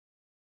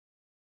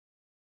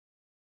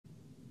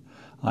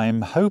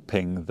I'm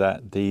hoping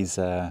that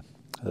that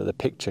the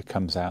picture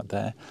comes out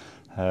there.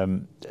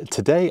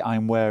 Today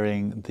I'm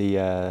wearing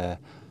the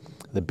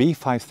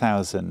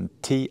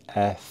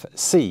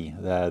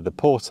B5000TFC, the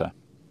Porter,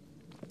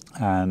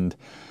 and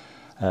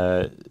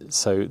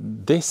so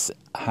this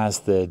has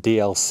the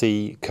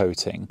DLC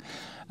coating,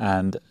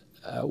 and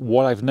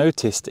what I've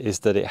noticed is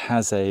that it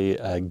has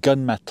a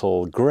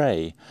gunmetal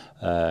grey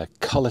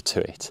colour to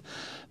it.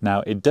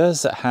 Now it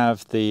does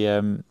have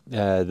the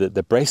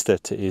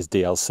bracelet is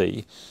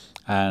DLC,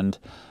 and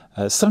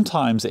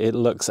sometimes it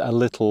looks a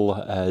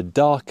little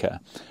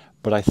darker,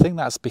 but I think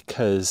that's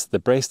because the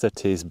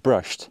bracelet is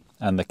brushed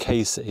and the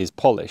case is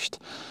polished,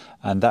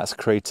 and that's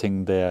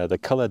creating the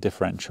colour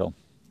differential.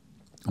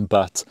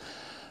 But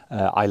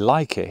I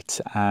like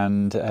it,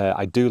 and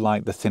I do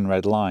like the thin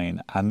red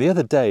line. And the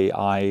other day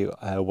I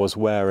was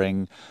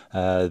wearing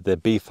the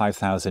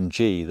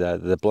B5000G,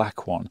 the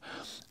black one,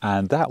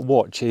 and that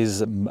watch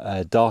is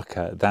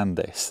darker than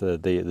this, the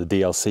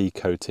DLC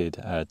coated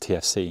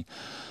TFC.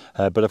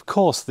 But of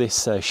course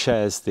this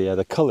shares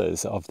the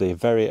colours of the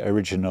very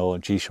original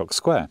G-Shock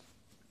Square,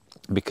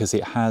 because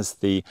it has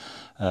the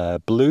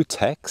blue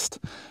text,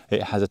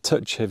 it has a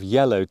touch of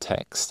yellow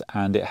text,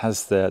 and it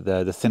has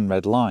the thin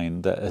red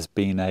line that has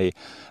been a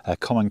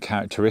common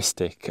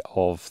characteristic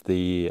of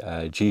the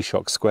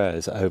G-Shock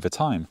Squares over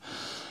time.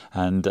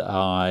 And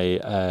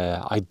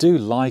I do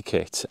like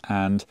it,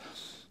 and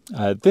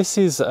this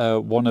is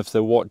one of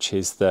the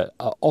watches that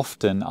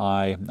often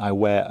I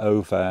wear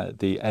over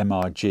the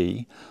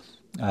MRG,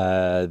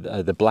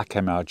 the black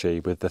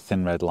MRG with the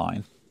thin red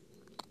line.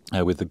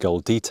 With the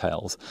gold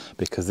details,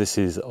 because this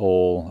is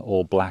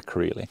all black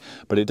really,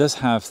 but it does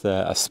have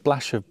a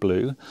splash of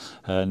blue,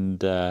 and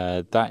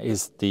that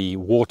is the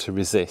water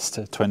resist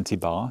 20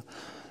 bar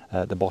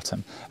at the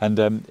bottom. And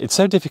it's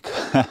so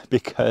difficult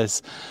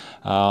because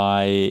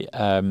I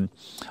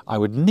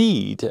would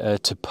need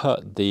to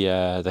put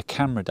the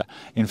camera down.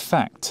 In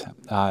fact,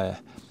 I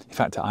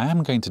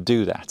am going to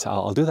do that.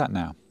 I'll do that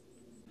now.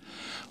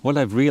 What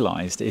I've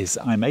realized is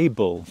I'm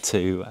able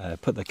to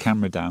put the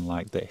camera down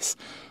like this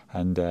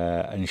and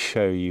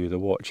show you the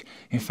watch.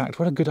 In fact,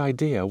 what a good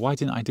idea. Why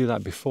didn't I do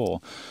that before?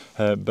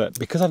 But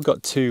because I've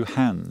got two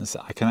hands,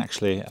 I can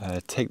actually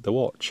take the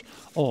watch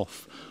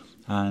off.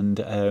 And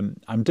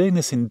I'm doing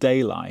this in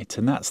daylight,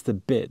 and that's the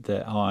bit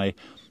that I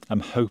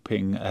am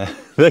hoping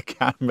the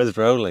camera's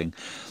rolling.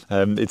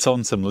 It's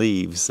on some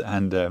leaves,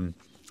 and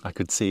I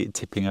could see it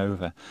tipping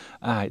over.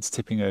 It's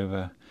tipping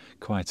over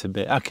quite a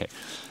bit. Okay.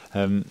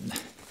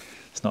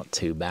 It's not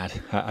too bad.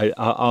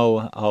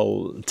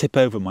 I'll tip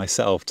over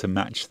myself to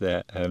match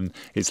the.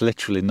 It's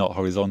literally not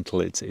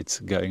horizontal. It's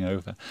going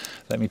over.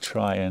 Let me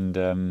try and.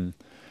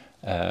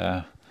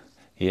 Yeah,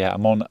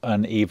 I'm on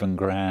uneven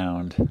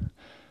ground.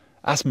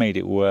 That's made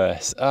it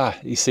worse.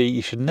 You see,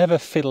 you should never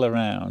fiddle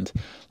around.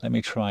 Let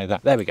me try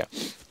that. There we go.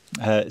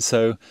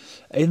 So,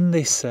 in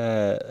this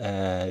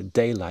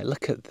daylight,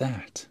 look at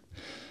that.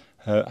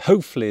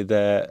 Hopefully,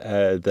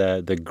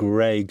 the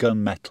grey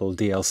gunmetal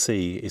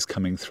DLC is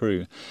coming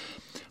through.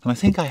 And I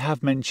think I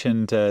have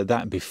mentioned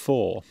that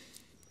before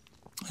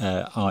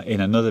in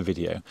another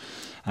video.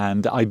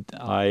 And I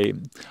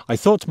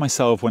thought to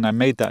myself when I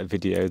made that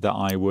video that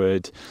I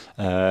would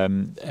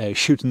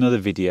shoot another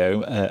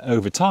video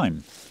over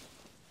time.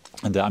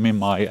 And I'm in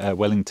my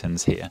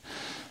Wellingtons here,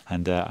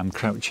 and I'm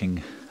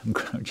crouching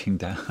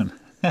down.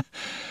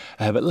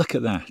 But look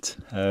at that.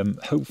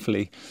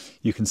 Hopefully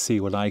you can see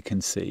what I can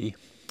see.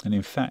 And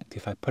in fact,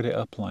 if I put it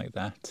up like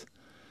that,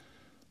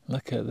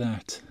 look at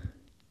that.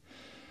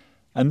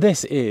 And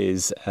this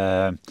is,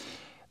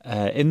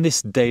 in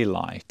this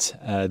daylight,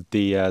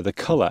 the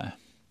colour,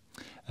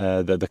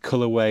 the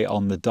colourway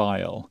on the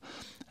dial,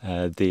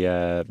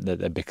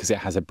 because it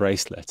has a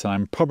bracelet. And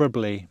I'm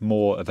probably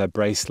more of a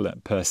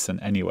bracelet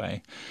person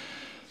anyway.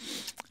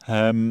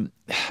 Am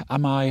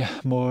I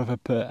more of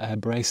a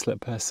bracelet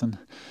person?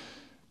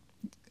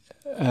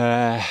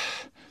 I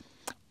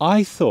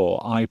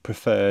thought I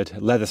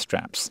preferred leather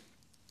straps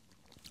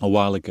a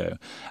while ago,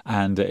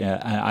 and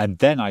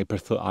then I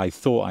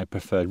thought I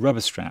preferred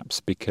rubber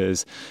straps,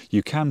 because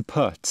you can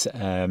put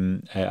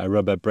a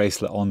rubber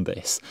bracelet on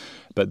this,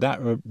 but that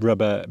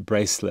rubber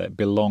bracelet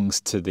belongs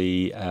to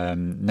the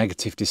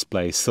negative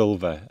display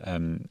silver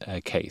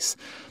case,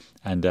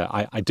 and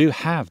I do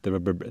have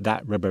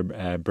that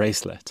rubber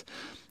bracelet,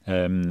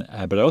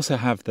 but I also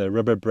have the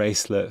rubber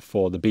bracelet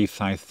for the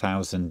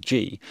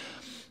B5000G.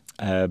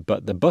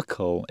 But the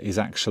buckle is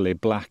actually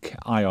black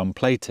ion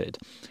plated.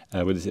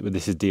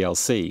 This is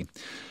DLC,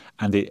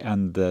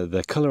 and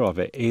the colour of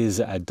it is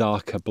a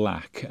darker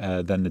black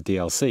than the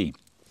DLC.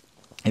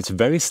 It's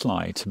very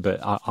slight, but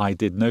I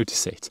did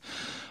notice it,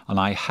 and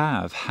I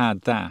have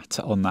had that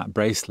on that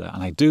bracelet,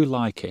 and I do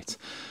like it.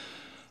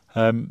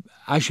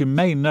 As you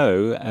may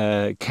know,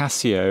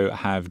 Casio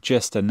have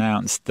just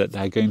announced that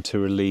they're going to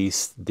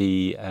release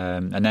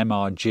an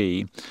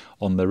MRG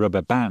on the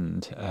rubber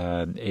band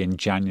in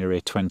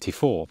January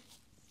 24.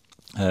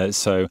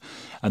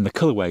 And the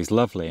colorway is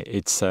lovely.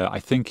 It's I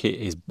think it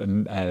is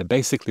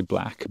basically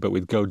black, but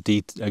with gold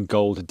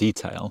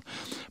detail.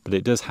 But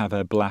it does have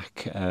a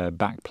black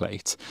back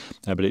plate,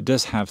 but it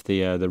does have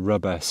the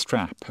rubber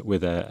strap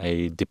with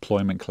a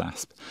deployment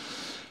clasp.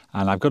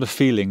 And I've got a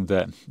feeling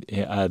that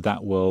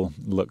that will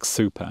look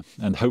super.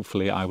 And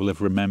hopefully I will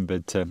have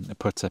remembered to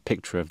put a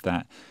picture of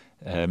that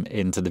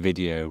into the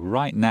video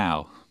right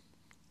now.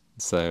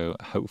 So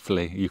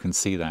hopefully you can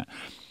see that.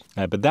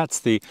 But that's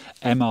the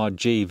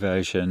MRG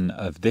version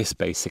of this,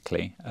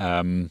 basically,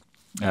 with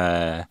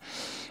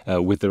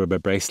the rubber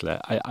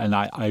bracelet.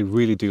 I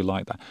really do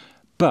like that.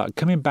 But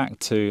coming back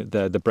to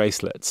the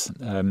bracelets,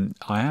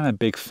 I am a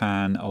big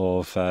fan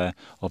of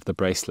the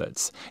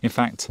bracelets. In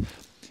fact,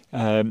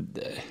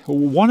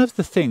 one of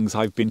the things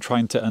I've been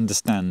trying to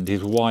understand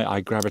is why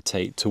I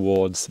gravitate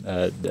towards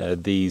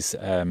these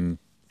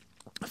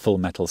full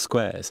metal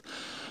squares.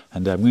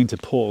 And I'm going to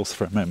pause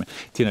for a moment.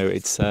 You know,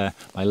 it's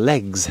my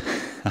legs.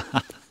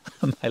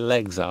 My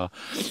legs are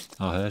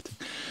hurting.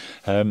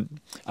 And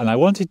I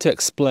wanted to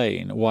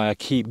explain why I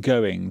keep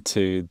going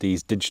to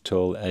these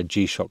digital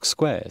G-Shock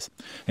squares.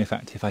 In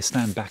fact, if I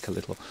stand back a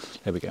little,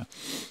 there we go.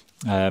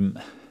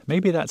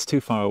 Maybe that's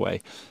too far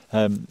away.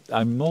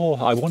 I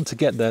want to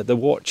get the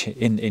watch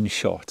in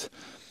shot.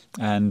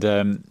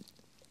 And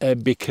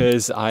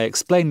because I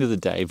explained the other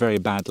day very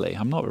badly,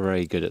 I'm not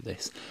very good at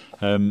this,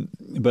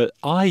 but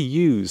I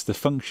use the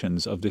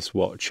functions of this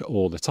watch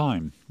all the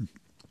time.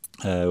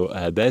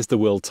 There's the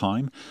world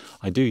time.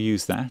 I do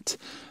use that.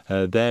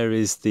 There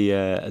is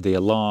the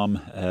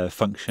alarm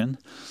function.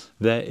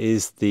 There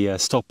is the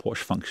stopwatch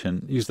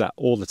function. Use that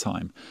all the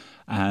time.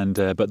 And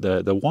but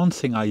the one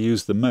thing I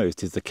use the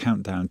most is the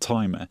countdown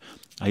timer.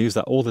 I use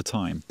that all the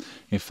time.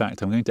 In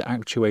fact, I'm going to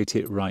actuate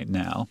it right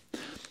now.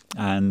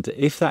 And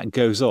if that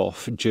goes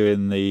off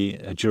during the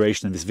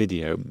duration of this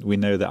video, we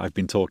know that I've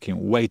been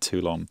talking way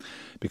too long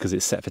because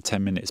it's set for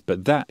 10 minutes.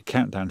 But that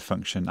countdown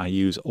function I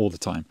use all the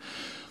time.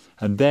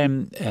 And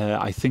then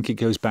I think it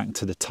goes back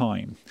to the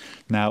time.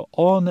 Now,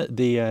 on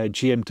the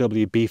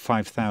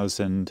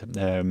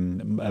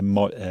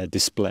GMW-B5000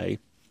 display,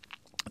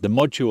 the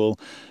module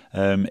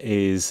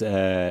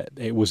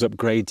it was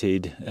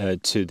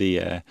upgraded to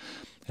the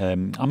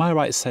am I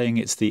right saying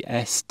it's the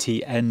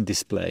STN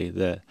display,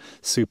 the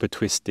super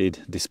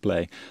twisted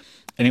display?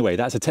 Anyway,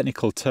 that's a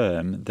technical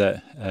term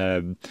that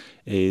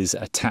is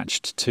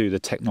attached to the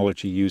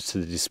technology used to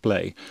the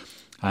display.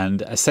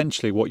 And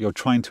essentially what you're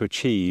trying to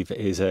achieve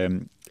is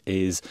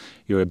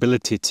your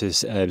ability to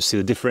see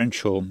the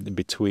differential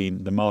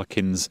between the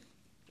markings,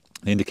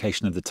 the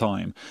indication of the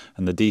time,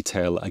 and the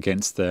detail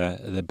against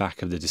the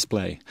back of the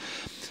display.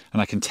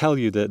 And I can tell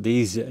you that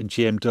these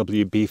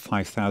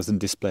GMW-B5000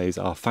 displays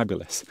are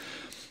fabulous.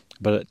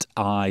 But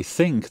I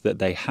think that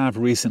they have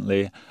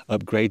recently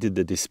upgraded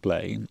the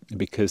display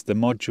because the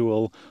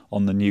module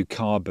on the new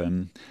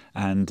carbon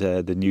and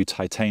the new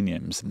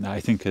titaniums, I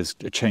think, has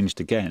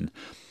changed again.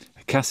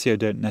 Casio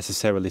don't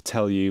necessarily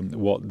tell you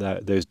what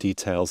those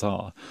details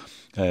are,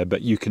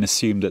 but you can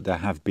assume that there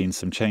have been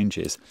some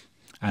changes.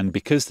 And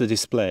because the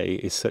display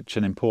is such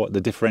an important,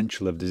 the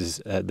differential of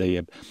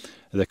the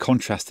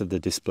contrast of the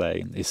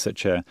display is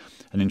such an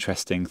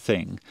interesting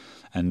thing,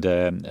 and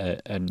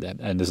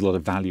there's a lot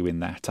of value in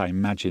that. I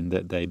imagine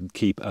that they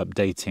keep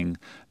updating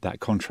that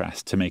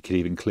contrast to make it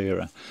even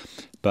clearer.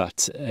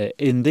 But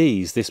in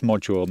this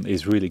module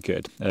is really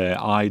good.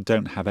 I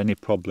don't have any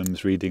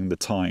problems reading the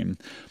time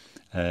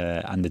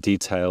and the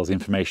details,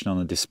 information on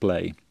the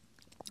display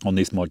on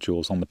these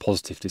modules on the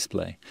positive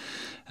display.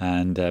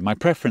 And my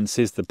preference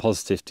is the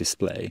positive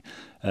display,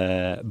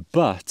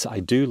 but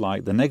I do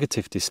like the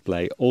negative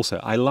display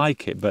also. I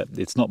like it, but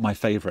it's not my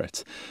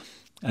favorite.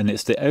 And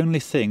it's the only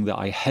thing that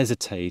I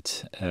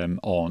hesitate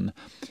on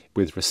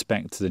with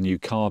respect to the new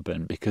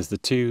carbon, because the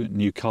two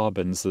new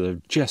carbons that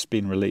have just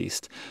been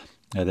released,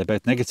 they're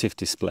both negative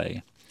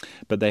display,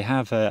 but they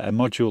have a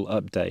module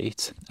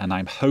update, and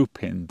I'm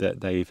hoping that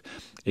they've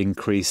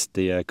increased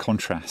the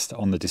contrast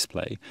on the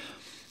display.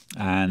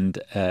 And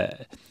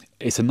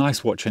it's a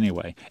nice watch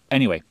anyway.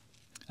 You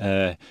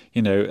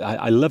know,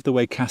 I love the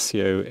way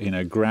Casio, you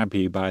know, grab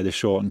you by the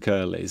short and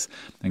curlies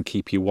and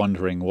keep you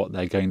wondering what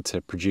they're going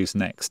to produce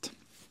next.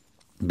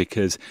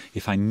 Because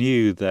if I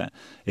knew that,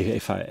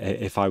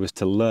 if I was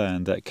to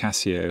learn that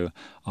Casio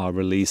are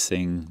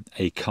releasing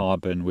a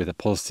carbon with a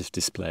positive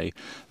display,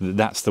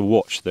 that's the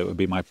watch that would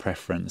be my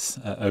preference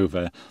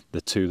over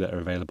the two that are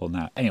available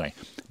now. Anyway,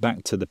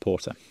 back to the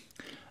Porter,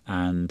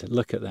 and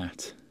look at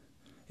that.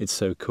 It's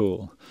so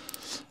cool.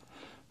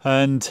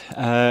 And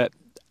I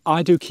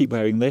do keep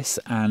wearing this,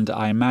 and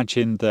I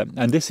imagine that,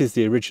 and this is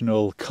the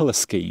original colour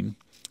scheme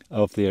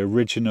of the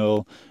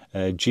original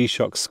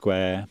G-Shock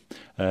Square,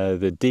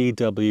 the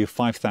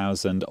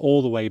DW5000,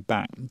 all the way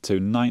back to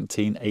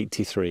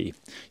 1983.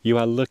 You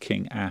are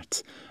looking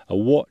at a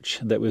watch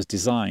that was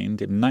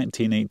designed in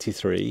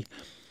 1983.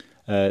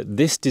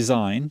 This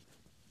design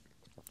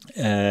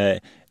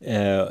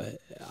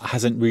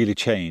hasn't really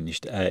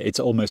changed. It's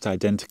almost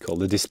identical.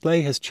 The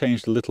display has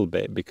changed a little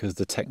bit because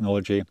the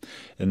technology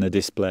in the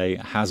display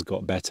has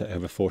got better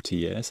over 40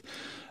 years,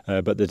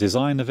 but the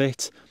design of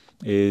it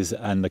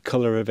and the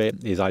color of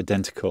it is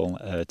identical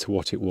to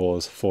what it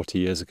was 40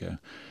 years ago.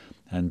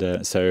 And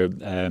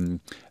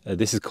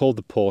this is called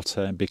the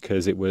Porter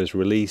because it was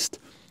released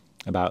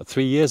about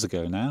 3 years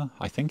ago now,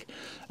 I think,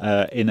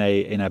 in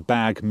a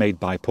bag made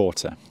by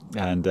Porter,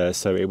 and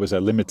so it was a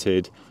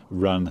limited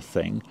run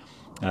thing.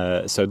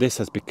 So this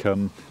has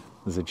become,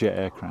 there's a jet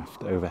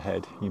aircraft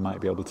overhead, you might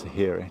be able to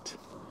hear it.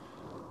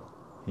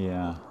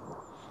 Yeah,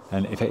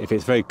 and if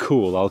it's very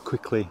cool, I'll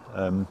quickly,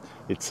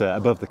 it's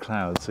above the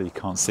clouds so you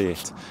can't see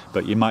it,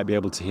 but you might be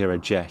able to hear a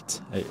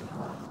jet.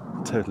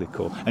 Totally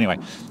cool. Anyway,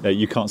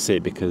 you can't see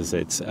it because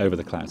it's over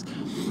the clouds.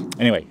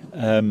 Anyway,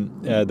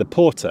 the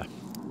Porter,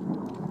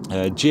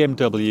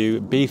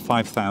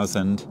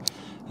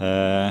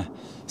 GMW-B5000,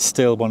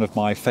 still one of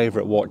my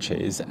favourite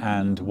watches,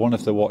 and one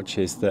of the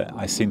watches that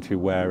I seem to be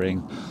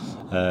wearing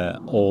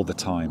all the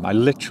time. I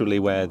literally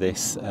wear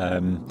this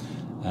in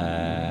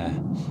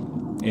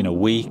a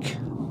week,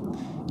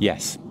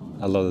 yes,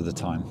 a lot of the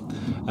time.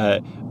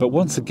 But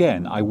once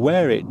again, I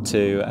wear it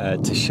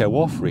to show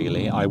off,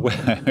 really. I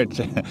wear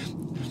it,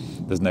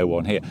 there's no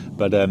one here,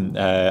 but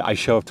I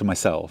show off to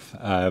myself.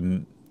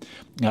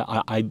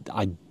 I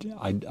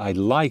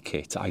like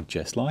it, I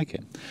just like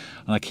it.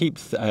 And I keep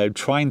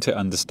trying to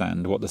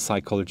understand what the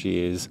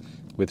psychology is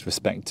with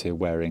respect to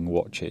wearing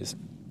watches.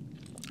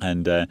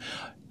 And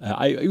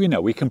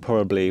we can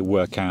probably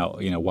work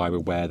out, why we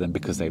wear them,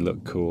 because they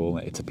look cool,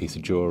 it's a piece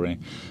of jewellery.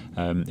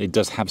 It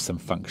does have some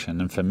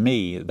function, and for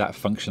me, that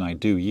function I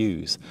do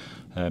use.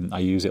 I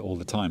use it all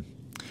the time.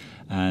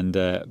 And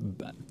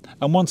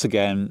once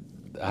again,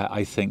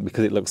 I think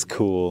because it looks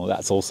cool,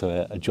 that's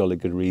also a jolly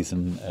good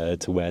reason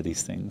to wear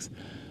these things.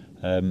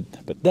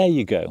 But there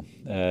you go.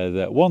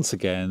 Once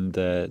again,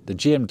 the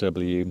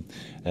GMW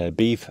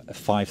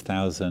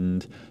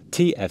B5000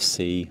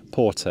 TFC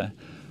Porter,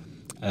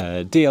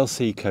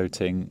 DLC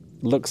coating,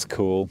 looks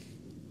cool,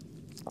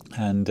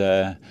 and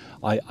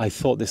I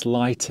thought this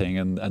lighting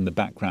and the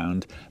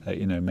background,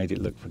 made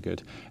it look for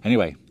good.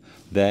 Anyway,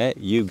 there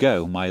you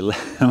go. My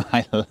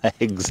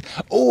legs.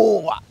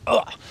 Oh,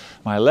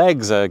 my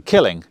legs are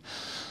killing.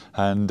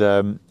 And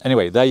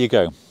anyway, there you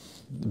go.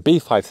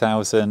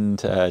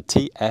 B5000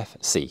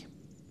 TFC.